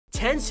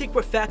10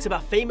 secret facts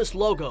about famous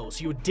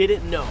logos you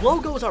didn't know.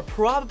 Logos are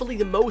probably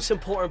the most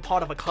important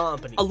part of a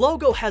company. A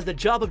logo has the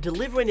job of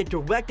delivering a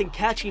direct and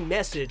catchy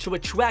message to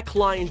attract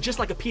clients, just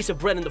like a piece of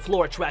bread on the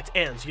floor attracts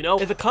ants, you know?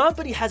 If a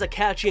company has a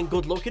catchy and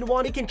good looking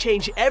one, it can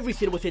change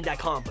everything within that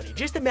company.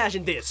 Just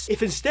imagine this.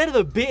 If instead of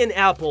a bitten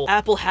apple,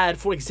 Apple had,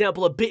 for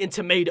example, a bitten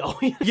tomato.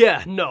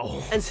 Yeah,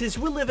 no. And since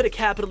we live in a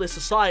capitalist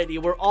society,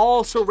 we're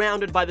all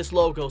surrounded by these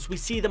logos. We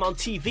see them on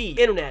TV,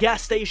 internet,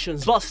 gas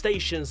stations, bus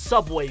stations,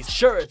 subways,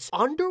 shirts,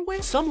 underwear.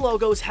 Some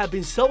logos have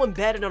been so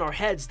embedded in our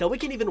heads that we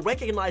can even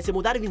recognize them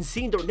without even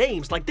seeing their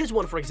names. Like this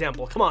one, for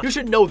example. Come on, you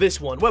should know this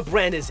one. What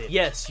brand is it?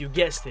 Yes, you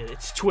guessed it.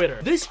 It's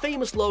Twitter. These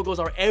famous logos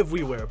are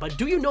everywhere, but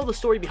do you know the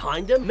story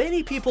behind them?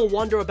 Many people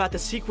wonder about the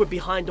secret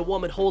behind the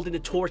woman holding the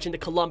torch in the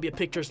Columbia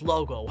Pictures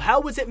logo.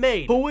 How was it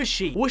made? Who is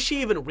she? Was she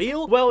even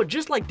real? Well,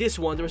 just like this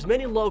one, there's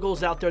many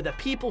logos out there that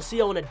people see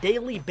on a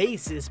daily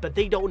basis, but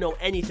they don't know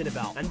anything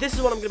about. And this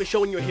is what I'm going to be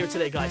showing you here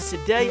today, guys.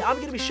 Today, I'm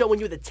going to be showing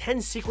you the 10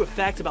 secret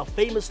facts about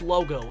famous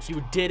logos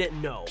you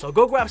didn't know. So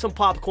go grab some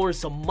popcorn,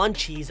 some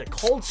munchies, a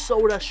cold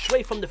soda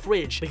straight from the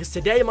fridge, because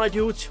today, my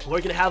dudes,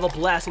 we're going to have a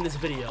blast in this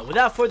video.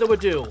 Without further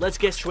ado, let's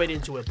get straight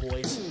into it,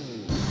 boys.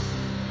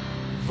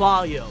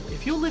 Vaio.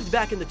 If you lived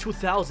back in the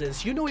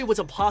 2000s, you knew it was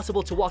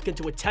impossible to walk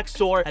into a tech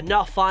store and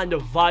not find a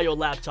Vaio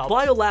laptop.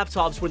 Vaio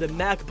laptops were the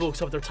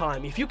MacBooks of their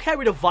time. If you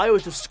carried a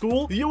Vaio to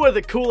school, you were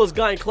the coolest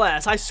guy in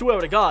class, I swear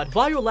to God.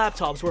 Vaio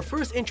laptops were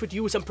first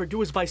introduced and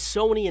produced by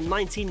Sony in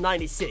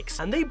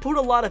 1996, and they put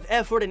a lot of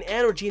effort and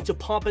energy into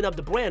pumping up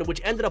the brand,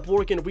 which ended up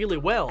working really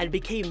well and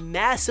became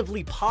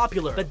massively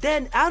popular. But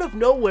then, out of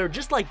nowhere,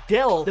 just like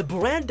Dell, the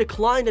brand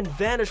declined and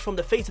vanished from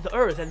the face of the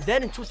earth, and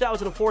then in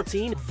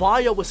 2014,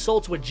 Vaio was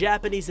sold to a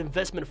Japanese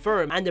investment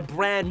firm, and the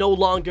brand no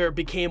longer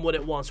became what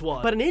it once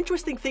was. But an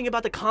interesting thing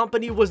about the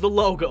company was the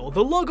logo.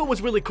 The logo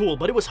was really cool,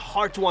 but it was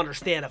hard to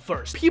understand at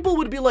first. People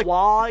would be like,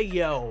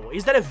 Vaio,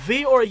 is that a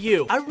V or a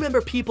U? I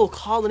remember people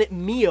calling it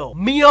Mio.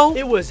 Mio?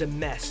 It was a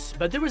mess.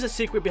 But there was a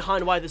secret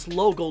behind why this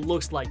logo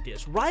looks like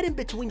this. Right in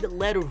between the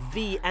letter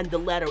V and the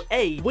letter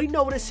A, we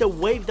notice a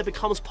wave that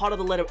becomes part of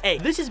the letter A.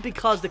 This is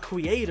because the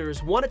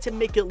creators wanted to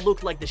make it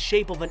look like the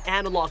shape of an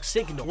analog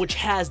signal, which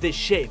has this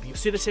shape. You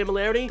see the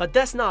similarity? But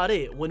that's not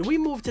it. When we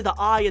move to the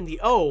I and the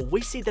O,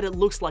 we see that it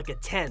looks like a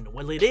 10.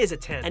 Well, it is a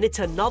 10, and it's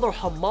another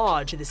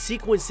homage to the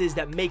sequences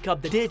that make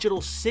up the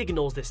digital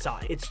signals this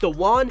side. It's the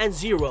 1 and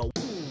 0.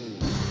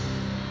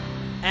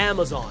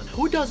 Amazon.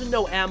 Who doesn't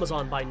know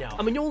Amazon by now?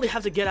 I mean, you only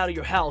have to get out of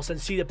your house and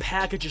see the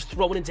packages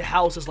thrown into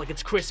houses like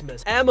it's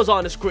Christmas.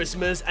 Amazon is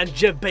Christmas, and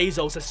Jeff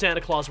Bezos is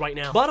Santa Claus right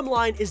now. Bottom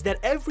line is that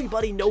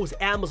everybody knows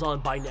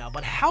Amazon by now,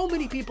 but how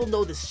many people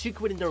know the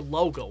secret in their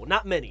logo?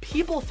 Not many.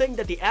 People think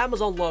that the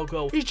Amazon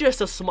logo is just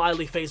a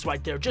smiley face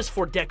right there, just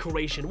for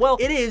decoration. Well,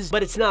 it is,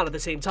 but it's not at the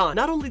same time.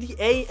 Not only the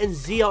A and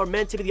Z are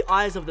meant to be the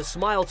eyes of the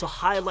smile to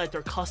highlight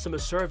their customer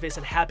service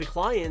and happy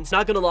clients.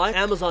 Not gonna lie,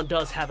 Amazon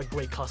does have a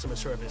great customer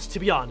service, to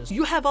be honest.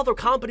 You have other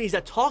companies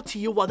that talk to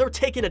you while they're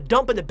taking a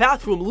dump in the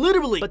bathroom,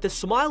 literally. But the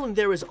smile in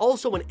there is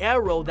also an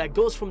arrow that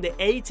goes from the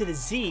A to the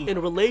Z in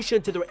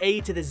relation to their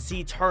A to the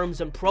Z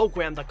terms and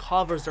program that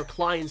covers their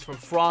clients from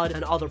fraud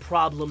and other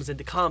problems in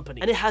the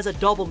company. And it has a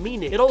double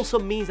meaning. It also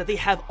means that they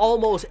have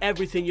almost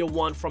everything you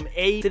want from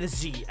A to the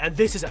Z, and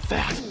this is a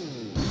fact.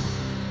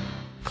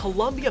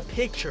 Columbia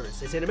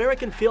Pictures is an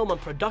American film and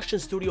production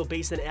studio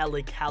based in LA,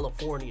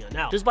 California.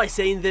 Now, just by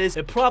saying this,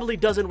 it probably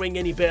doesn't ring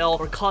any bell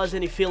or cause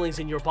any feelings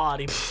in your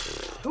body.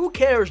 Who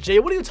cares, Jay?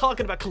 What are you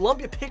talking about?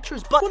 Columbia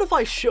Pictures? But what if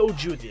I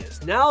showed you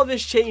this? Now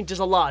this changes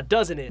a lot,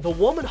 doesn't it? The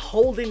woman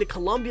holding the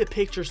Columbia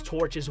Pictures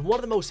torch is one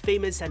of the most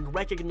famous and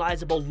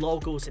recognizable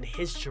logos in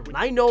history. And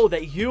I know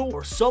that you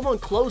or someone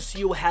close to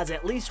you has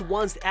at least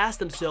once asked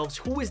themselves,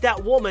 who is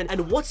that woman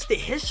and what's the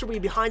history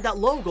behind that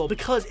logo?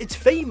 Because it's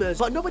famous,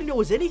 but nobody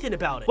knows anything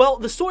about it. Well,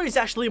 the story is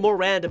actually more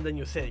random than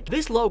you think.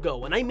 This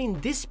logo, and I mean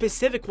this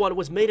specific one,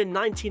 was made in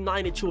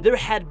 1992. There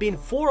had been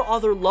 4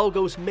 other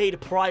logos made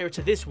prior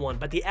to this one,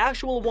 but the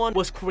actual one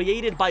was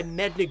created by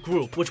Mednick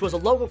Group, which was a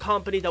logo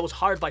company that was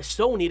hired by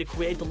Sony to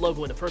create the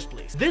logo in the first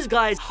place. This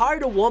guy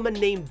hired a woman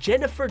named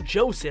Jennifer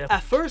Joseph.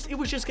 At first, it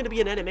was just gonna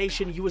be an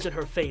animation using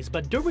her face,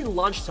 but during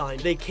lunchtime,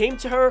 they came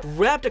to her,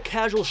 wrapped a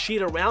casual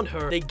sheet around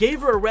her, they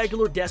gave her a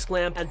regular desk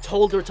lamp, and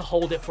told her to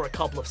hold it for a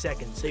couple of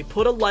seconds. They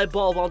put a light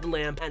bulb on the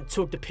lamp and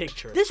took the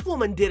picture. This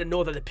woman didn't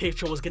know that the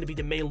picture was gonna be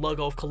the main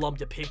logo of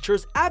Columbia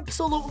Pictures.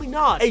 Absolutely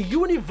not. A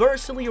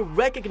universally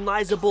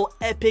recognizable,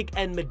 epic,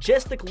 and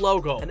majestic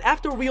logo. And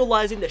after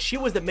realizing that she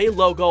was the main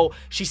logo,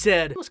 she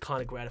said, it was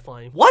kind of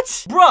gratifying. What?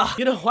 Bruh!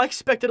 You know, I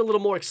expected a little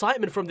more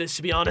excitement from this,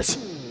 to be honest.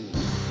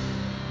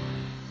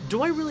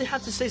 Do I really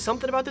have to say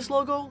something about this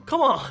logo? Come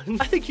on.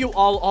 I think you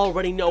all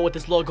already know what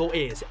this logo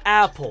is.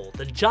 Apple,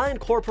 the giant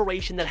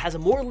corporation that has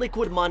more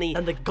liquid money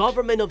than the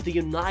government of the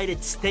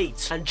United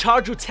States, and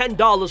charge you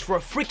 $10 for a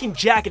freaking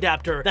jack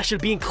adapter that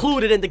should be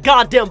included in the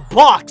goddamn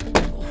box.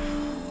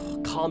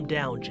 Calm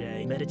down,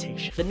 Jay.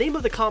 Meditation. The name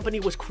of the company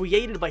was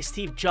created by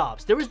Steve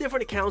Jobs. There is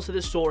different accounts to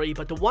this story,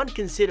 but the one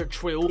considered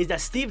true is that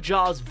Steve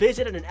Jobs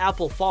visited an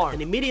apple farm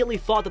and immediately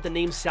thought that the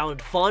name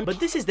sounded fun, but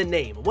this is the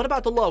name. What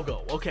about the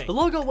logo? Okay, the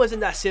logo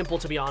wasn't that simple,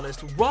 to be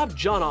honest. Rob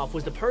Jonoff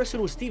was the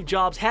person who Steve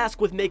Jobs tasked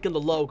with making the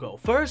logo.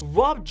 First,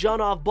 Rob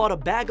Jonoff bought a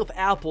bag of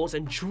apples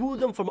and drew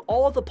them from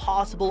all the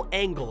possible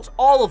angles.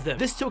 All of them.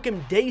 This took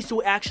him days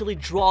to actually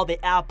draw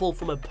the apple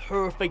from a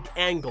perfect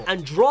angle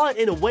and draw it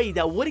in a way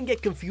that wouldn't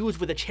get confused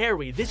with a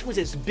cherry. This was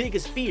his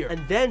biggest fear.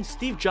 And then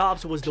Steve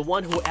Jobs was the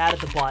one who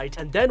added the bite,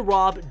 and then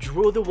Rob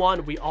drew the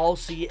one we all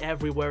see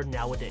everywhere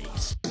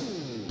nowadays.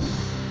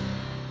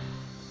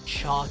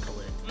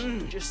 Chocolate.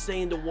 Just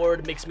saying the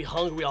word makes me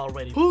hungry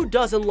already. Who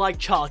doesn't like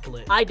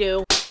chocolate? I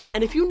do.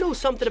 And if you know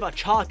something about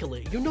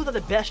chocolate, you know that the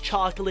best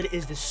chocolate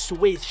is the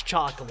Swiss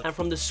chocolate. And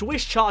from the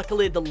Swiss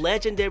chocolate, the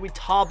legendary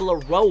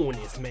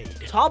Toblerone is made.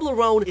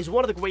 Toblerone is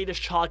one of the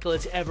greatest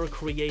chocolates ever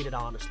created,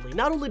 honestly.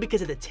 Not only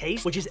because of the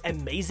taste, which is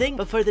amazing,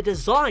 but for the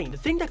design. The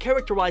thing that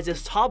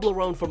characterizes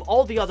Toblerone from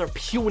all the other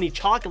puny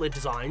chocolate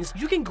designs,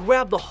 you can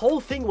grab the whole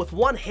thing with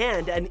one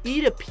hand and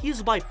eat it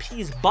piece by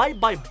piece, bite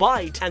by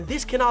bite, and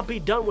this cannot be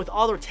done with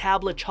other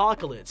tablet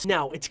chocolates.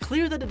 Now, it's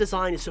clear that the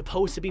design is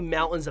supposed to be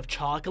mountains of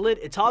chocolate.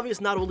 It's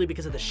obvious not only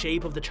because of the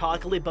shape of the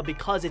chocolate, but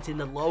because it's in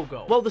the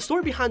logo. Well, the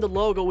story behind the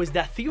logo is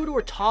that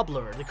Theodor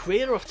Tobler, the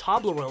creator of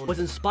Toblerone, was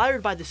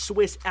inspired by the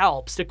Swiss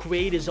Alps to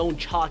create his own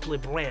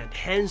chocolate brand,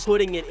 hence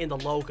putting it in the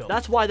logo.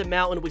 That's why the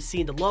mountain we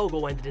see in the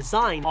logo and the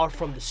design are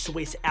from the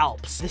Swiss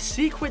Alps. The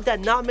secret that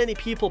not many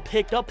people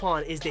picked up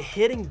on is the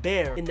hidden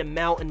bear in the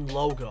mountain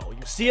logo.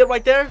 You see it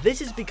right there?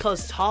 This is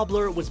because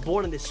Tobler was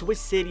born in the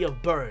Swiss city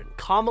of Bern,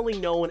 commonly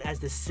known as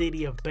the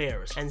City of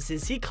Bears. And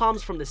since he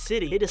comes from the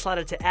city, they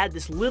decided to add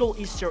this little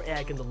Easter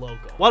egg in the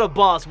logo. What a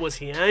boss was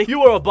he, eh?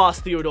 You were a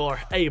boss, Theodore.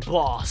 A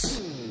boss.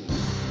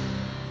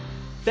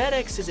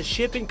 FedEx is a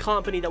shipping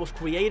company that was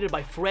created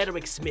by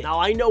Frederick Smith. Now,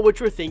 I know what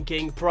you're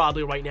thinking,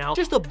 probably right now.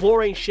 Just a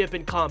boring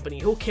shipping company.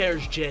 Who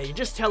cares, Jay?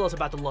 Just tell us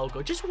about the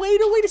logo. Just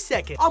wait a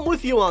second. I'm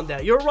with you on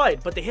that. You're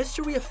right. But the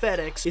history of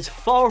FedEx is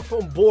far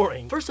from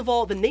boring. First of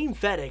all, the name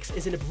FedEx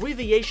is an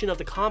abbreviation of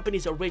the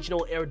company's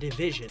original air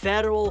division,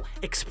 Federal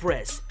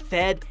Express,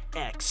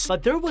 FedEx.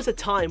 But there was a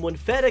time when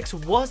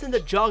FedEx wasn't the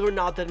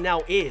juggernaut that it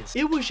now is.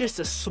 It was just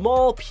a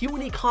small,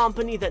 puny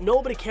company that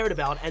nobody cared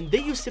about, and they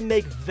used to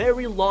make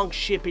very long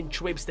shipping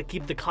trips to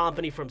keep the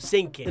company from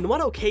sinking. On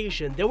one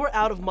occasion, they were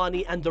out of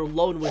money and their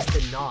loan was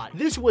denied.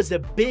 This was a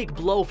big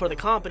blow for the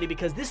company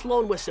because this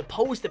loan was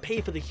supposed to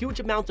pay for the huge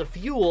amount of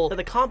fuel that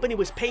the company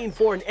was paying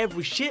for in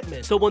every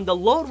shipment. So when the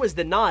loan was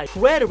denied,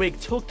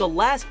 Frederick took the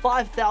last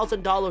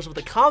 $5,000 of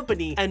the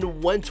company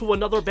and went to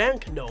another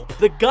bank. Nope.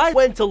 The guy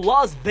went to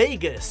Las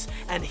Vegas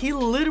and he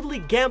literally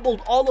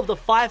gambled all of the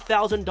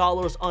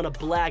 $5,000 on a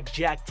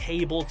blackjack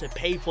table to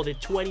pay for the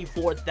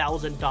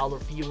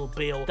 $24,000 fuel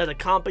bill that the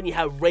company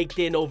had raked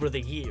in over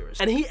the years.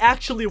 And he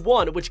actually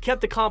won, which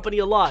kept the company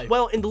alive.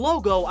 Well, in the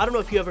logo, I don't know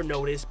if you ever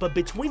noticed, but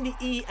between the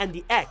E and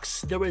the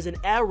X, there is an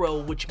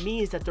arrow, which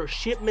means that their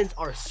shipments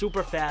are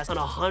super fast and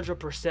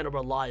 100%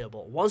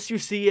 reliable. Once you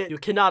see it, you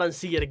cannot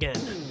unsee it again.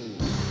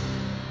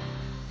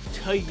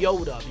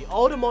 Toyota, the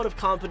automotive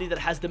company that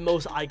has the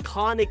most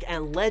iconic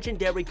and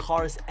legendary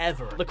cars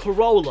ever. The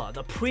Corolla,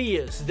 the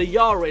Prius, the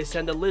Yaris,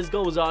 and the list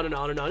goes on and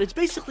on and on. It's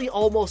basically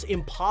almost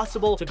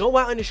impossible to go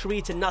out in the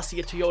streets and not see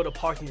a Toyota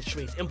parked in the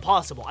streets.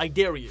 Impossible. I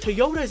dare you.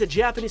 Toyota is a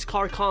Japanese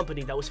car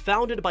company that was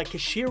founded by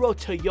Kishiro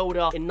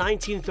Toyota in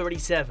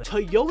 1937.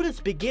 Toyota's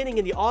beginning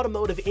in the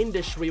automotive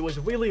industry was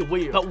really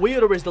weird, but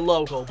weirder is the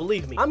logo,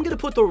 believe me. I'm gonna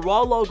put the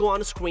raw logo on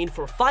the screen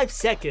for 5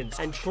 seconds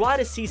and try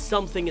to see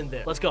something in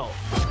there. Let's go.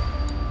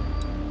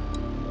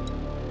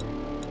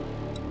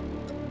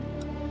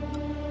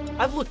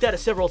 I've looked at it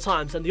several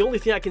times, and the only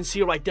thing I can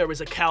see right there is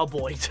a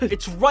cowboy.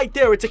 It's right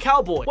there, it's a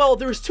cowboy. Well,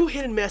 there's 2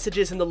 hidden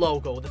messages in the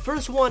logo. The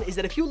first one is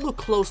that if you look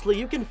closely,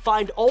 you can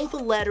find all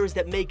the letters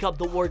that make up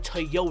the word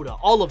Toyota,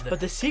 all of them. But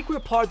the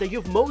secret part that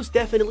you've most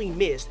definitely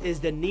missed is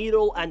the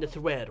needle and the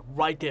thread,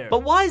 right there.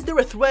 But why is there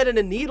a thread and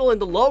a needle in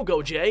the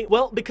logo, Jay?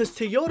 Well, because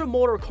Toyota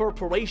Motor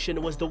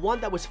Corporation was the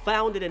one that was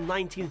founded in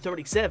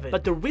 1937,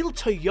 but the real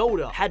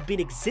Toyota had been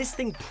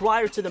existing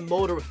prior to the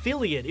motor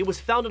affiliate. It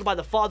was founded by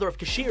the father of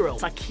Kishiro,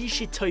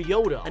 Sakashi Toyota,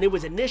 and it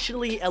was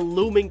initially a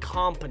looming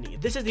company.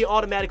 This is the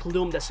automatic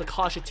loom that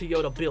Sakashi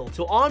Toyota built.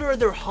 To honor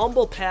their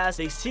humble past,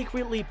 they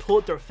secretly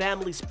put their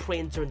family's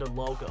printer in their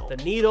logo, the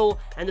needle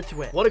and the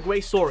thread. What a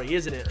great story,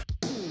 isn't it?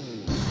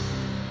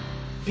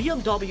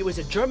 BMW is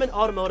a German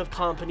automotive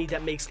company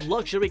that makes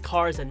luxury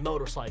cars and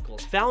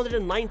motorcycles. Founded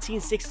in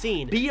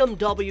 1916,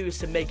 BMW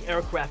used to make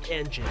aircraft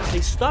engines.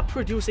 They stopped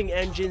producing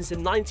engines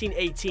in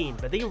 1918,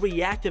 but they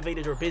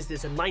reactivated their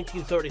business in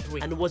 1933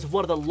 and was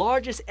one of the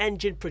largest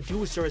engine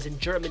producers in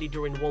Germany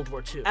during World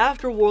War II.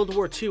 After World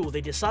War II,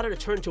 they decided to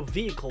turn to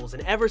vehicles,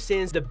 and ever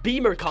since, the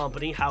Beamer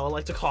company, how I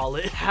like to call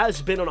it,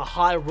 has been on a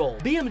high roll.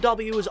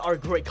 BMWs are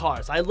great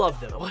cars. I love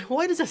them.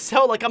 Why does it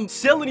sound like I'm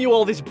selling you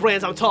all these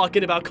brands I'm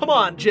talking about? Come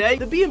on, Jay.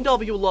 The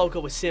BMW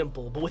logo is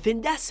simple, but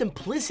within that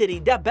simplicity,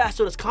 that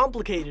bastard is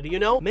complicated, you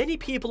know? Many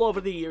people over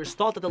the years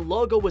thought that the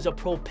logo was a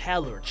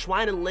propeller,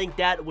 trying to link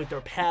that with their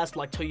past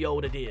like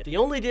Toyota did. The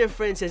only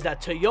difference is that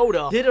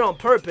Toyota did it on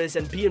purpose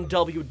and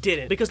BMW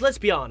didn't. Because let's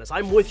be honest,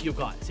 I'm with you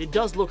guys. It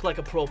does look like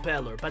a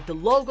propeller, but the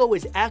logo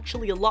is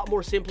actually a lot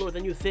more simpler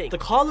than you think. The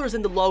colors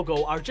in the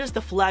logo are just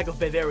the flag of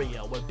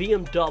Bavaria, where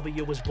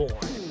BMW was born.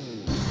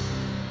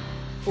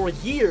 For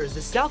years,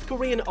 the South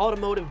Korean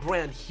automotive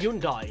brand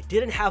Hyundai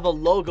didn't have a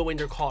logo in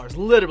their cars,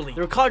 literally.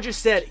 Their car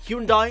just said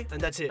Hyundai,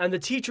 and that's it. And the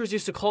teachers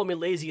used to call me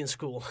lazy in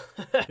school.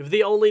 If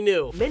they only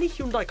knew. Many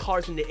Hyundai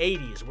cars in the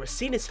 80s were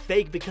seen as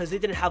fake because they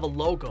didn't have a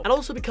logo. And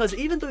also because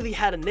even though they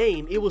had a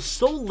name, it was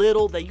so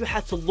little that you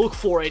had to look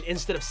for it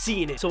instead of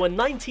seeing it. So in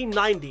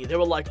 1990, they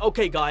were like,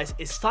 okay guys,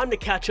 it's time to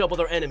catch up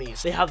with our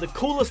enemies. They have the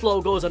coolest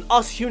logos, and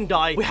us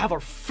Hyundai, we have our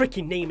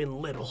freaking name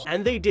in little.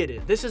 And they did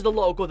it. This is the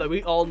logo that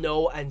we all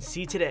know and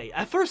see today.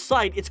 At first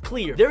sight, it's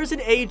clear. There is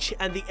an H,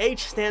 and the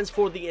H stands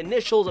for the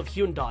initials of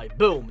Hyundai.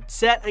 Boom.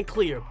 Set and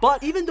clear.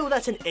 But even though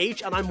that's an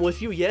H, and I'm with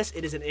you, yes,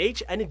 it is an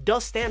H, and it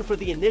does stand for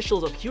the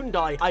initials of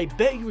Hyundai, I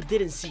bet you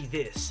didn't see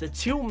this. The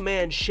two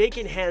men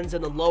shaking hands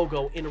in the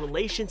logo in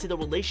relation to the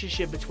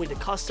relationship between the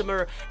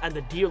customer and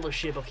the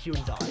dealership of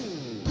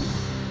Hyundai.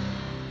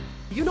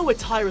 You know a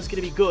tire is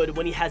gonna be good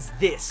when he has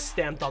this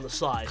stamped on the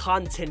side.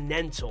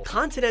 Continental.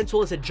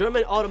 Continental is a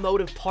German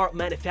automotive part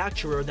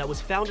manufacturer that was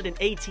founded in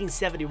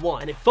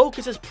 1871, and it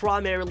focuses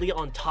primarily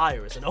on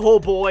tires. And oh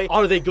boy,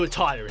 are they good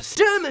tires.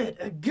 Damn it!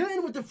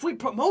 Again with the free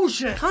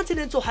promotion!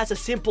 Continental has a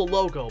simple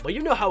logo, but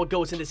you know how it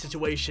goes in these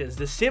situations.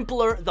 The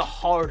simpler, the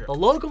harder. The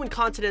logo in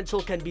Continental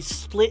can be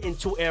split in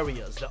two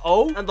areas, the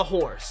O and the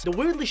horse. The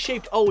weirdly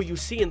shaped O you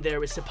see in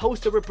there is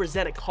supposed to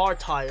represent a car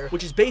tire,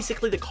 which is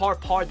basically the car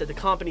part that the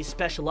company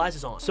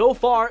specializes on. So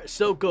far,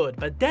 so good.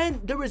 But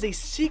then there is a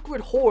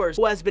secret horse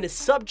who has been a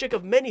subject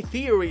of many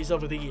theories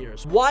over the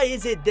years. Why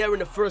is it there in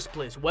the first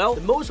place? Well,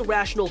 the most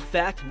rational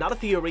fact, not a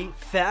theory,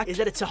 fact, is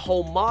that it's a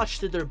homage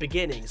to their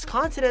beginnings.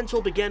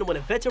 Continental began when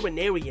a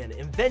veterinarian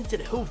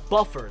invented hoof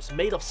buffers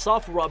made of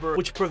soft rubber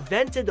which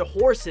prevented the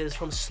horses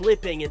from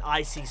slipping in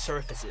icy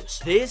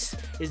surfaces. This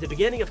is the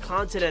beginning of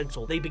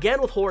Continental. They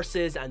began with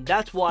horses, and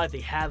that's why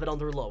they have it on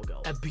their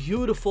logo. A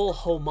beautiful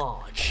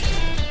homage.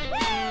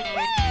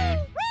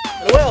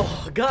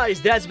 Well, guys,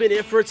 that's been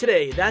it for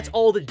today. That's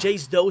all the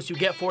Jay's dose you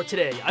get for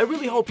today. I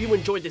really hope you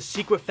enjoyed this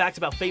secret facts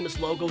about famous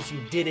logos you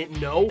didn't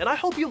know, and I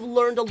hope you've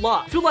learned a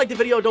lot. If you liked the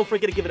video, don't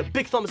forget to give it a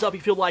big thumbs up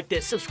if you like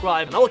this,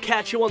 subscribe, and I will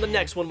catch you on the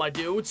next one, my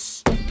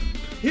dudes.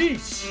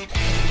 Peace!